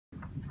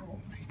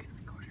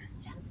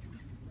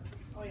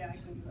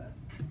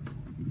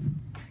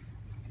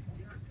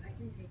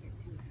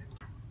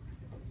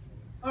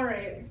All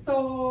right,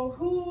 so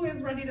who is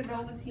ready to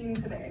build a team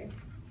today?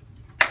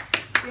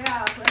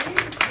 Yeah,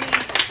 right?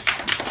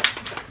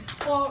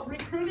 Well,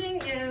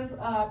 recruiting is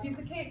a piece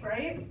of cake,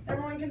 right?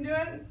 Everyone can do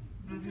it?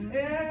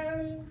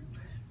 Mm-hmm.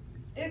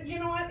 And you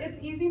know what? It's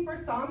easy for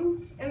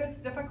some and it's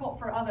difficult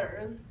for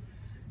others.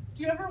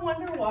 Do you ever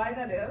wonder why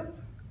that is?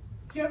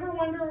 Do you ever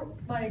wonder,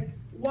 like,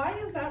 why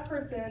does that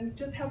person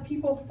just have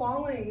people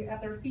falling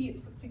at their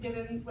feet to get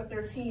in with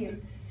their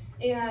team?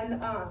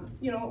 And,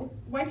 you know,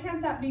 why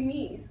can't that be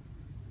me?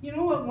 You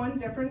know what one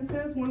difference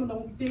is? One of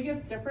the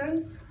biggest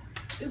difference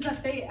is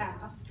that they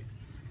ask.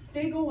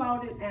 They go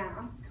out and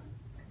ask.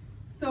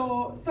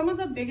 So some of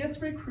the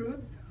biggest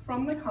recruits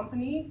from the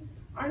company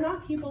are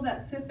not people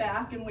that sit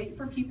back and wait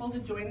for people to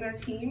join their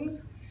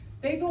teams.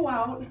 They go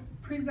out,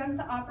 present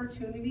the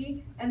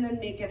opportunity, and then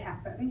make it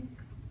happen.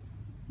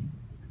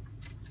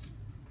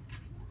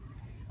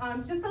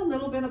 Just a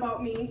little bit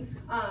about me.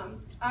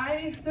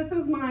 I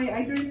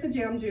drink the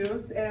jam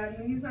juice, and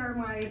these are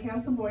my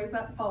handsome boys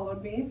that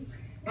followed me.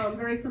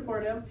 Very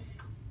supportive.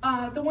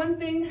 The one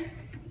thing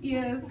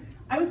is,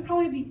 I was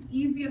probably the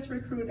easiest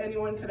recruit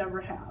anyone could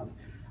ever have.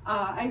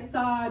 I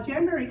saw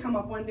Jamberry come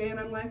up one day and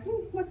I'm like,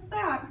 what's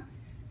that?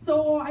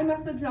 So I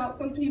messaged out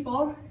some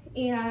people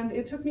and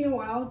it took me a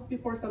while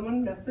before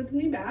someone messaged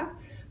me back,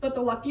 but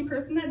the lucky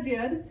person that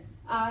did,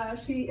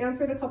 she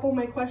answered a couple of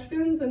my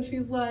questions and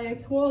she's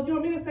like, well, do you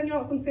want me to send you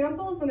out some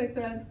samples? And I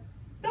said,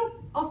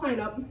 nope, I'll sign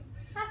up.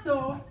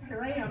 So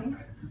here I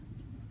am.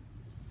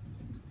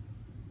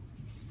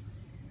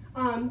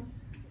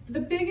 The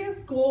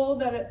biggest goal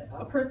that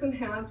a person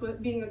has with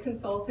being a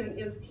consultant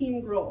is team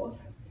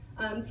growth.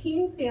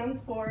 TEAM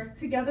stands for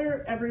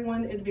Together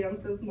Everyone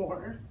Advances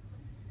More.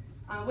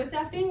 With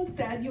that being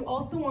said, you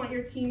also want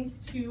your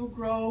teams to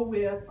grow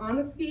with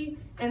honesty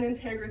and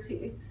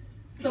integrity.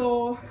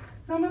 So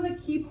some of the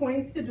key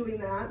points to doing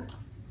that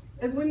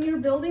is when you're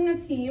building a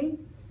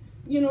team,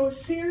 you know,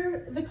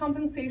 share the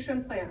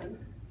compensation plan.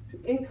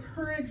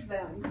 Encourage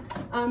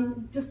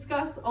them.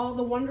 Discuss all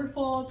the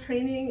wonderful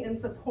training and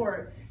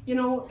support. You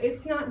know,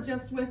 it's not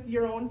just with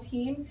your own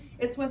team,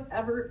 it's with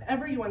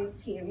everyone's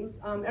teams.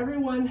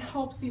 Everyone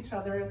helps each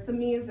other, it's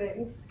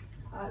amazing.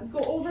 Go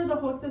over the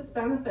hostess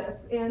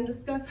benefits and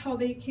discuss how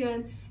they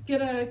can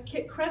get a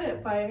kit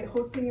credit by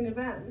hosting an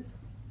event.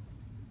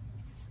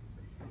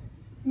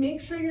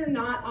 Make sure you're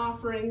not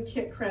offering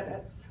kit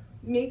credits.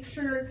 Make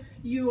sure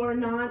you are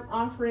not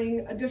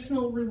offering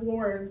additional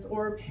rewards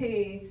or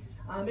pay,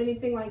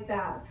 anything like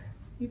that.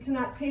 You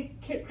cannot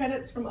take kit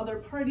credits from other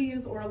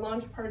parties or a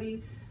launch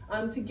party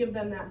to give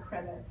them that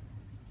credit.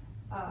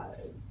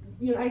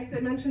 You know, I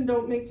mentioned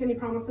don't make any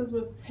promises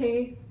with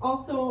pay.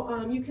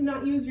 Also, you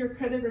cannot use your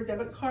credit or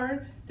debit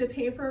card to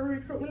pay for a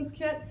recruitment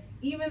kit,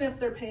 even if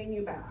they're paying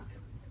you back.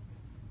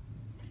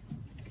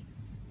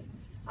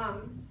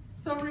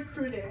 So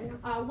recruiting.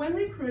 When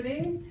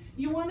recruiting,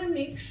 you want to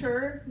make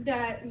sure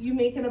that you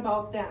make it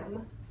about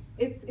them.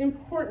 It's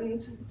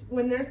important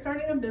when they're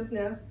starting a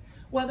business,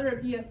 whether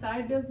it be a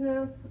side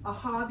business, a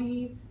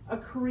hobby, a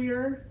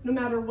career, no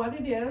matter what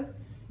it is,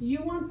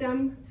 you want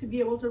them to be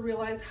able to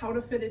realize how to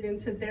fit it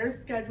into their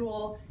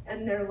schedule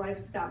and their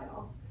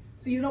lifestyle.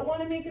 So you don't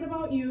want to make it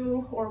about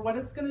you or what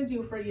it's going to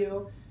do for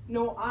you.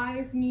 No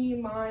I's, me,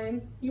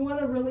 mine. You want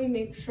to really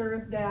make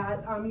sure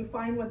that you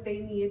find what they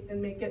need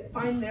and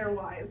find their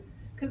whys,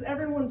 because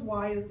everyone's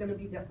why is going to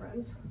be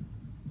different.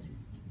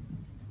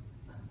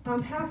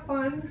 Have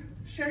fun,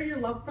 share your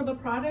love for the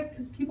product,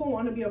 because people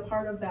want to be a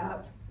part of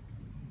that.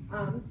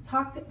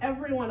 Talk to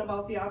everyone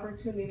about the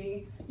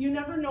opportunity. You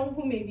never know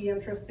who may be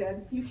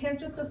interested. You can't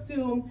just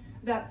assume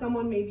that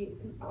someone maybe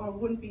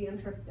wouldn't be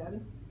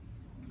interested.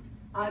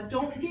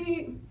 Don't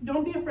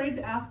be afraid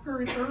to ask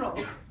for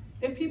referrals.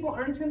 If people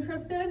aren't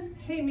interested,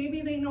 hey,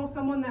 maybe they know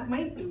someone that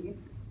might be.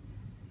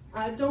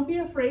 Don't be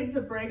afraid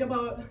to brag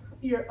about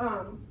your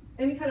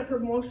any kind of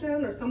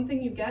promotion or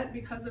something you get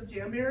because of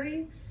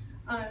Jamberry.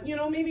 You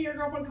know, maybe your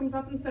girlfriend comes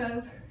up and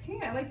says, hey,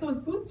 I like those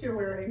boots you're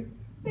wearing.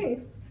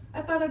 Thanks.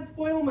 I thought I'd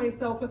spoil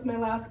myself with my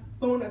last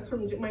bonus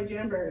from my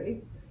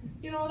Jamberry.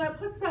 You know, that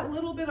puts that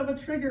little bit of a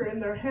trigger in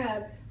their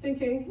head,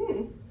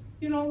 thinking,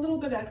 you know, a little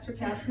bit extra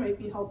cash might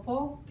be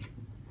helpful.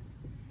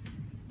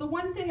 The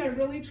one thing I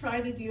really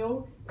try to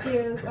do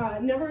is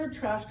never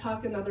trash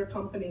talk another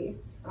company.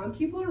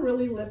 People are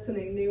really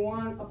listening. They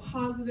want a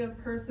positive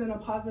person, a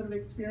positive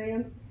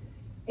experience.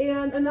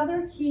 And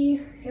another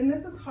key, and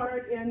this is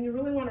hard and you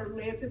really want to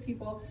relay it to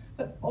people,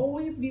 but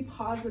always be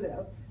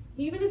positive.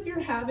 Even if you're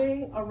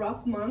having a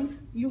rough month,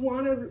 you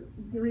want to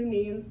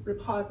remain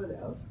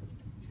positive.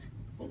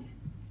 Okay.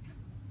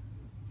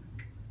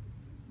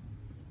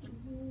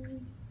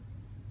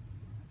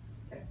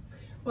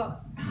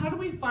 Well, how do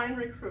we find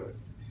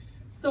recruits?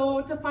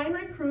 So to find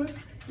recruits,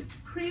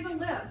 create a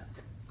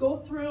list. Go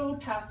through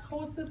past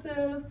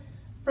hostesses,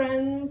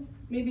 friends,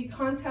 maybe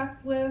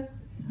contacts list,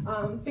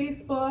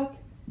 Facebook.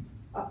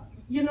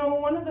 You know,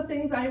 one of the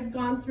things I've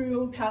gone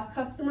through past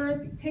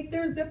customers, take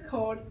their zip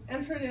code,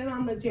 enter it in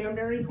on the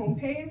Jamberry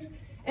homepage,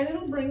 and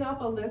it'll bring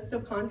up a list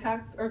of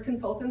contacts or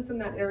consultants in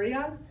that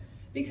area.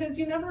 because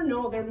you never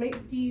know, there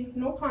might be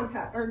no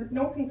contact or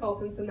no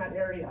consultants in that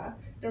area.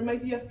 There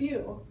might be a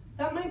few.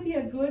 That might be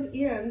a good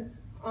in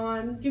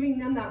on giving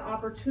them that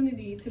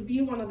opportunity to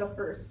be one of the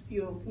first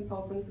few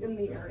consultants in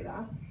the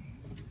area.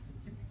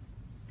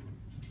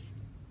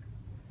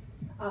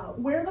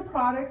 Wear the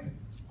product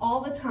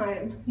all the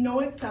time, no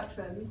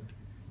exceptions.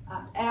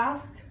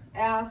 Ask,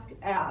 ask,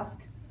 ask.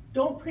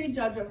 Don't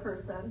prejudge a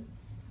person.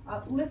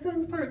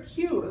 Listen for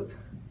cues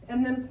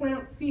and then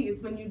plant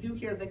seeds when you do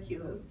hear the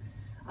cues.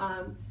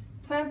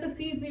 Plant the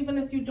seeds even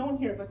if you don't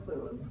hear the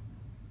clues.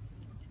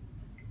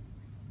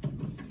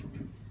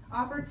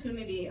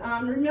 Opportunity.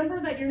 Remember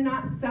that you're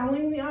not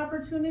selling the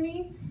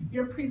opportunity,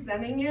 you're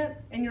presenting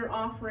it and you're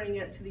offering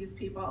it to these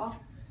people.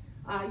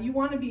 You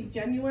want to be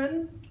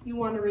genuine, you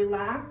want to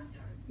relax,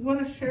 you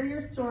want to share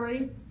your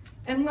story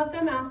and let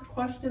them ask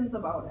questions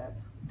about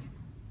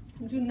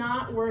it. Do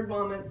not word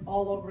vomit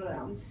all over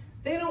them.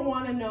 They don't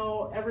want to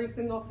know every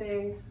single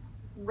thing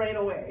right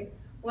away.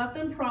 Let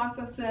them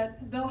process it,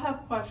 they'll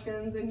have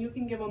questions, and you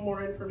can give them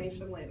more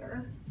information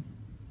later.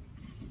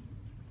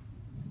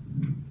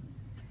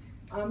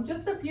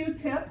 Just a few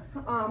tips,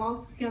 I'll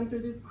scan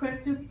through these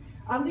quick. Just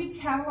leave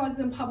catalogs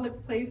in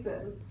public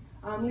places.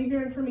 Leave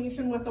your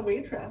information with a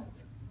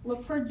waitress.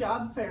 Look for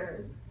job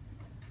fairs.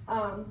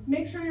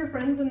 Make sure your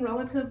friends and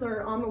relatives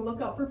are on the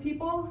lookout for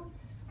people.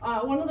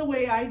 One of the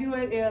way I do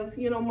it is,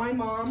 my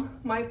mom,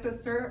 my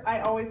sister,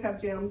 I always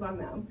have jams on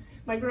them.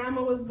 My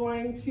grandma was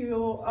going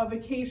to a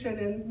vacation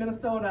in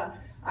Minnesota.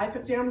 I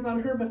put jams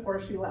on her before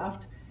she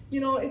left.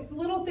 It's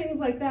little things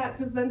like that,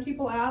 because then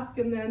people ask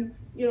and then,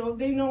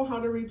 they know how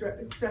to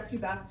redirect you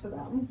back to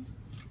them.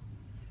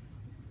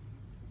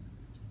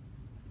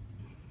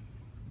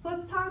 So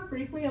let's talk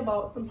briefly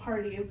about some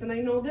parties. And I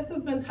know this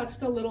has been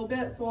touched a little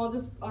bit, so I'll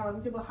just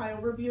give a high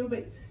overview,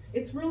 but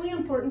it's really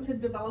important to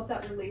develop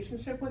that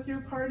relationship with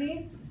your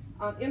party,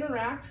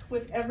 interact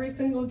with every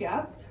single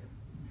guest,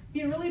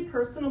 be really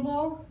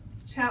personable,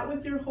 chat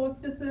with your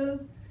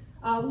hostesses,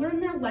 learn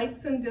their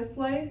likes and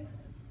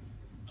dislikes,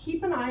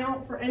 keep an eye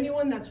out for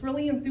anyone that's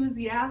really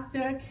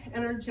enthusiastic,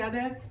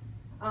 energetic,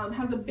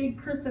 has a big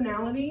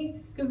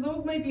personality, because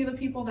those might be the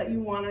people that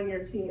you want on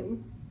your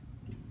team.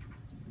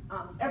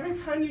 Every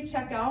time you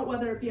check out,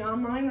 whether it be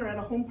online or at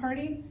a home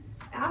party,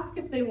 ask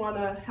if they want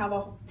to have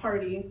a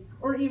party,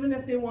 or even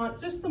if they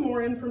want just some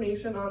more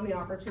information on the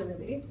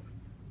opportunity.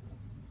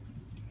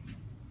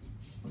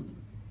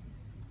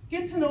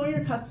 Get to know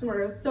your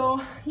customers.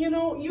 So,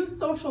 use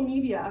social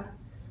media.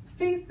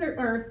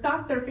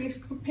 Stalk their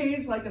Facebook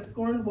page like a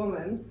scorned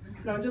woman.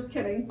 No, just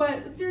kidding.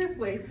 But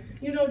seriously,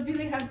 do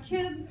they have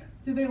kids?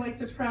 Do they like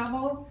to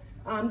travel?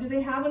 Do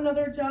they have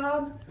another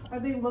job? Are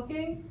they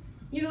looking?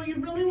 You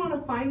really want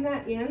to find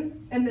that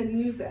in and then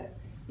use it.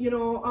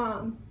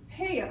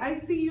 Hey, I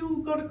see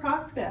you go to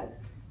CrossFit.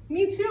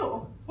 Me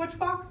too. Which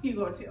box do you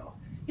go to?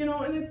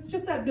 And it's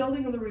just that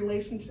building of the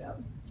relationship.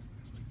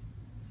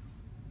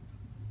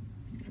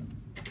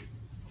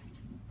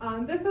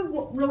 This is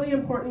really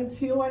important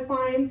too, I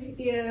find,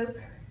 is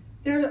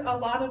there are a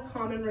lot of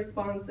common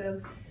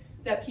responses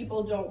that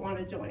people don't want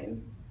to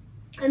join.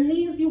 And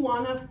these you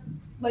want to,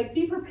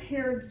 be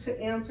prepared to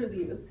answer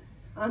these.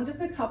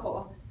 Just a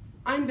couple.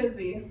 I'm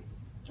busy.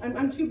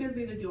 I'm too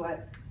busy to do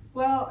it.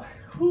 Well,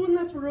 who in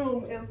this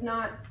room is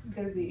not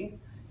busy?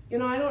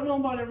 I don't know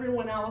about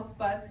everyone else,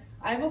 but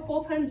I have a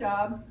full-time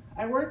job,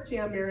 I work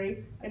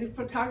Jamberry, I do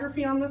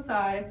photography on the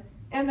side,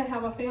 and I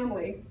have a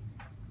family.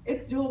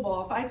 It's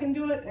doable. If I can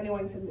do it,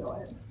 anyone can do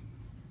it.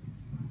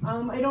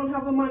 I don't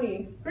have the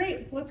money.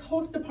 Great, let's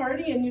host a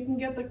party and you can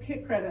get the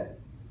kit credit.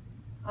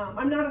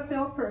 I'm not a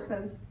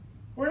salesperson.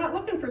 We're not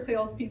looking for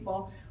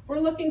salespeople. We're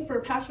looking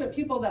for passionate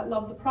people that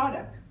love the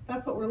product.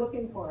 That's what we're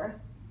looking for.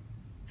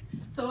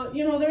 So,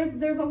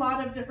 there's a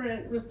lot of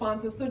different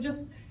responses. So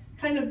just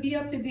kind of be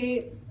up to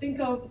date,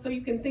 so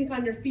you can think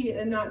on your feet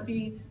and not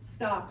be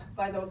stopped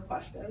by those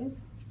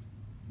questions.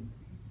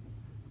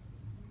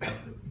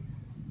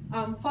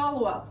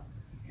 Follow up.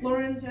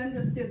 Laura and Jen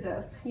just did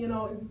this.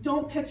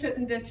 Don't pitch it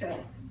and ditch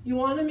it. You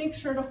want to make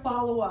sure to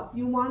follow up.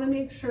 You want to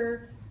make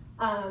sure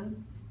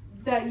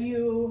that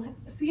you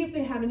see if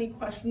they have any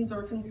questions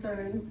or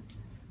concerns.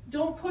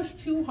 Don't push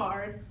too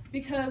hard,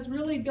 because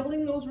really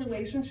building those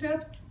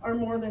relationships are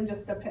more than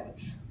just a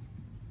pitch.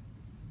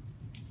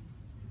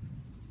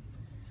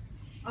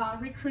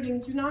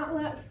 Recruiting, do not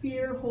let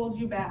fear hold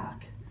you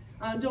back.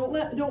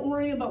 Don't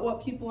worry about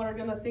what people are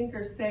going to think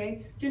or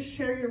say. Just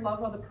share your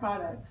love of the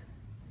product.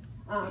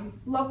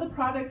 Love the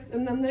products,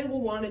 and then they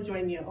will want to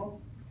join you.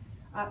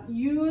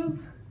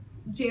 Use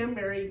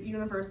Jamberry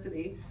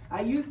University.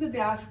 Use the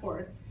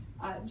dashboard.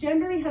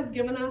 Jamberry has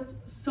given us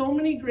so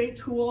many great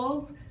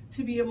tools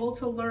to be able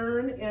to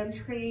learn and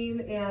train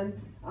and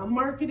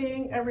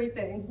marketing,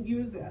 everything.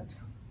 Use it.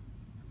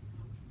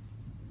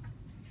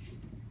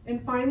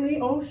 And finally,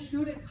 oh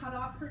shoot, it cut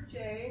off her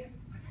J.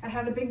 I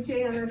had a big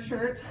J on her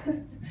shirt.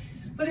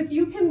 But if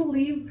you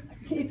believe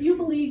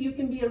you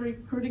can be a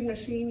recruiting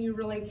machine, you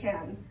really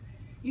can.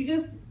 You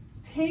just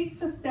take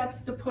the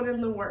steps to put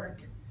in the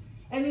work.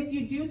 And if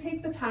you do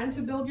take the time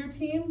to build your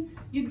team,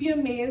 you'd be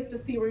amazed to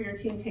see where your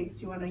team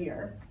takes you in a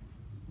year.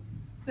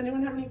 Does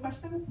anyone have any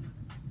questions?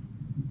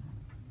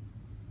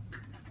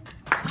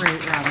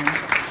 Great,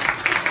 Robin.